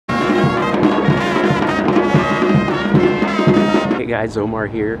guys, Omar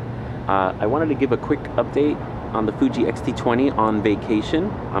here. I wanted to give a quick update on the Fuji X-T20 on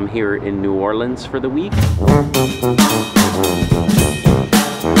vacation. I'm here in New Orleans for the week.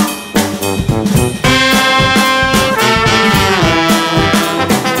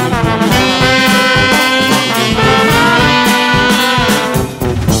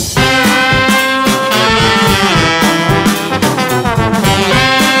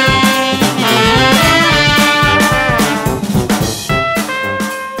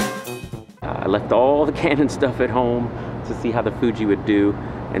 I left all the Canon stuff at home to see how the Fuji would do,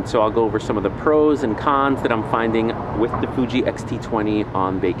 and so I'll go over some of the pros and cons that I'm finding with the Fuji X-T20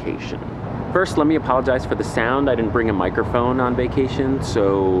 on vacation. First, let me apologize for the sound. I didn't bring a microphone on vacation,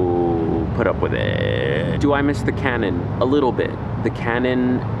 so put up with it. Do I miss the Canon? A little bit. The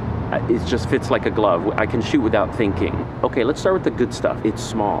Canon, it just fits like a glove. I can shoot without thinking. Okay, let's start with the good stuff. It's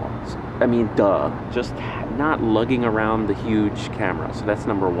small. I mean, duh. Just not lugging around the huge camera, so that's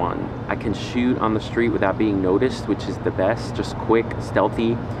number one. I can shoot on the street without being noticed, which is the best. Just quick,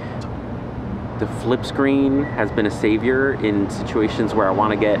 stealthy. The flip screen has been a savior in situations where I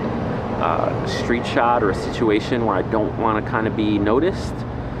want to get a street shot or a situation where I don't want to kind of be noticed.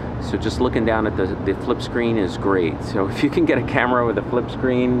 So just looking down at the flip screen is great. So if you can get a camera with a flip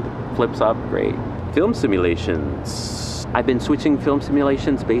screen, flips up, great. Film simulations. I've been switching film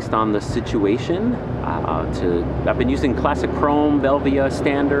simulations based on the situation. I've been using classic chrome, Velvia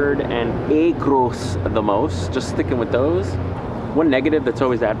standard, and Acros the most, just sticking with those. One negative that's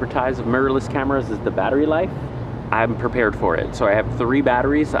always advertised of mirrorless cameras is the battery life. I'm prepared for it. So I have 3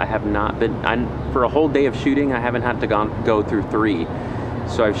 batteries. I have not been, for a whole day of shooting, I haven't had to go through 3.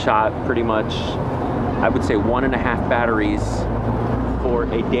 So I've shot pretty much, I would say 1.5 batteries for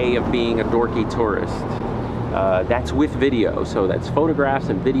a day of being a dorky tourist. That's with video, so that's photographs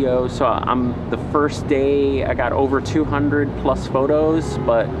and video. So the first day I got over 200 plus photos,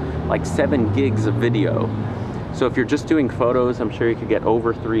 but like 7 gigs of video. So if you're just doing photos, I'm sure you could get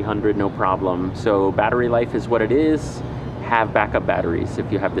over 300, no problem. So battery life is what it is. Have backup batteries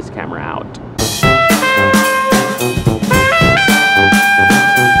if you have this camera out.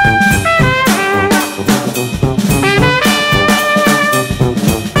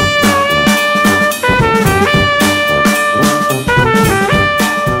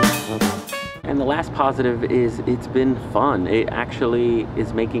 Positive is it's been fun. It actually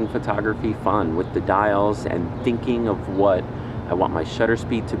is making photography fun with the dials and thinking of what I want my shutter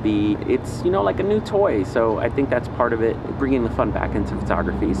speed to be. It's, you know, like a new toy. So I think that's part of it, bringing the fun back into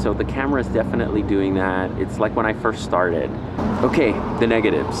photography. So the camera is definitely doing that. It's like when I first started. Okay, the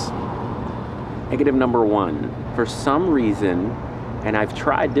negatives. Negative number 1. For some reason, and I've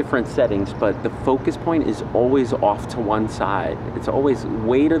tried different settings, but the focus point is always off to one side. It's always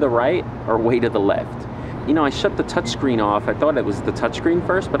way to the right or way to the left. You know, I shut the touchscreen off. I thought it was the touchscreen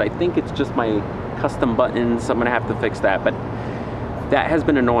first, but I think it's just my custom buttons. I'm gonna have to fix that, but that has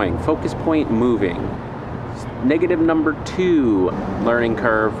been annoying. Focus point moving. Negative number 2, learning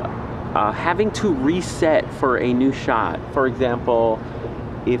curve. Having to reset for a new shot. For example,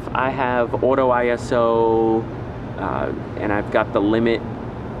 if I have auto ISO, and I've got the limit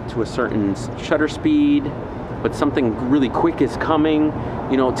to a certain shutter speed, but something really quick is coming,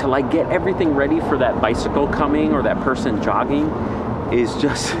 you know, till I get everything ready for that bicycle coming or that person jogging is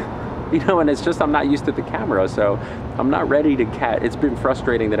just, you know, and it's just, I'm not used to the camera, so I'm not ready to catch. It's been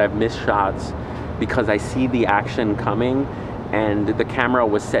frustrating that I've missed shots because I see the action coming and the camera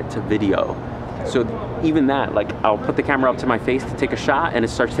was set to video. So even that, like, I'll put the camera up to my face to take a shot and it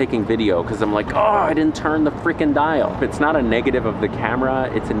starts taking video because I'm like, oh, I didn't turn the freaking dial. It's not a negative of the camera,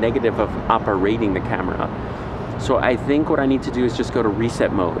 it's a negative of operating the camera. So I think what I need to do is just go to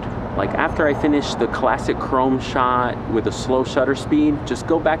reset mode. Like after I finish the classic chrome shot with a slow shutter speed, just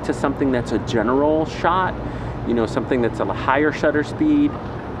go back to something that's a general shot, you know, something that's a higher shutter speed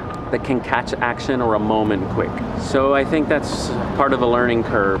that can catch action or a moment quick. So I think that's part of the learning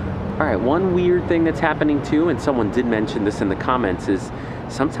curve. All right, one weird thing that's happening too, and someone did mention this in the comments, is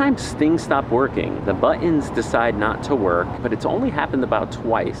sometimes things stop working. The buttons decide not to work, but it's only happened about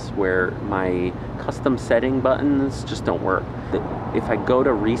twice where my custom setting buttons just don't work. If I go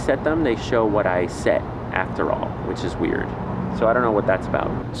to reset them, they show what I set after all, which is weird. So I don't know what that's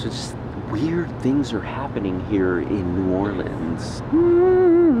about. So just weird things are happening here in New Orleans.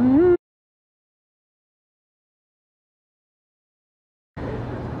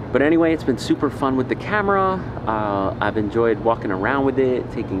 But anyway, it's been super fun with the camera. I've enjoyed walking around with it,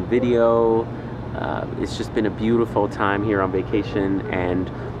 taking video. It's just been a beautiful time here on vacation,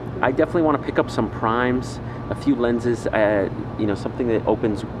 and I definitely want to pick up some primes, a few lenses, you know, something that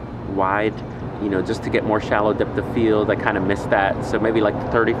opens wide you know, just to get more shallow depth of field. I kind of miss that. So maybe like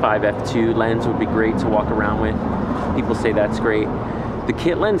the 35 f2 lens would be great to walk around with. People say that's great. The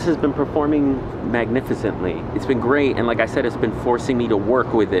kit lens has been performing magnificently. It's been great, and like I said, it's been forcing me to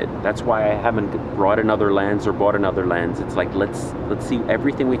work with it. That's why I haven't brought another lens or bought another lens. It's like, let's see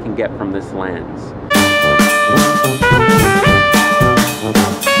everything we can get from this lens.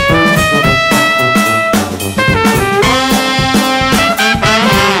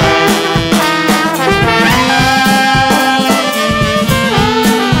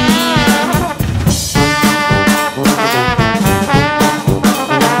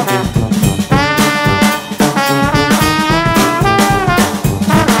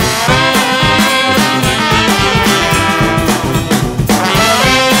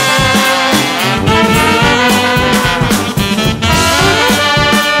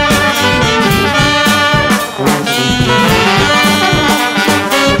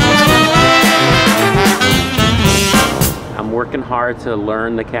 Hard to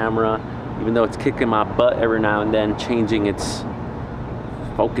learn the camera, even though it's kicking my butt every now and then, changing its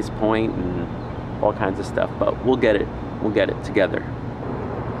focus point and all kinds of stuff, but we'll get it together.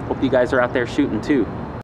 Hope you guys are out there shooting too.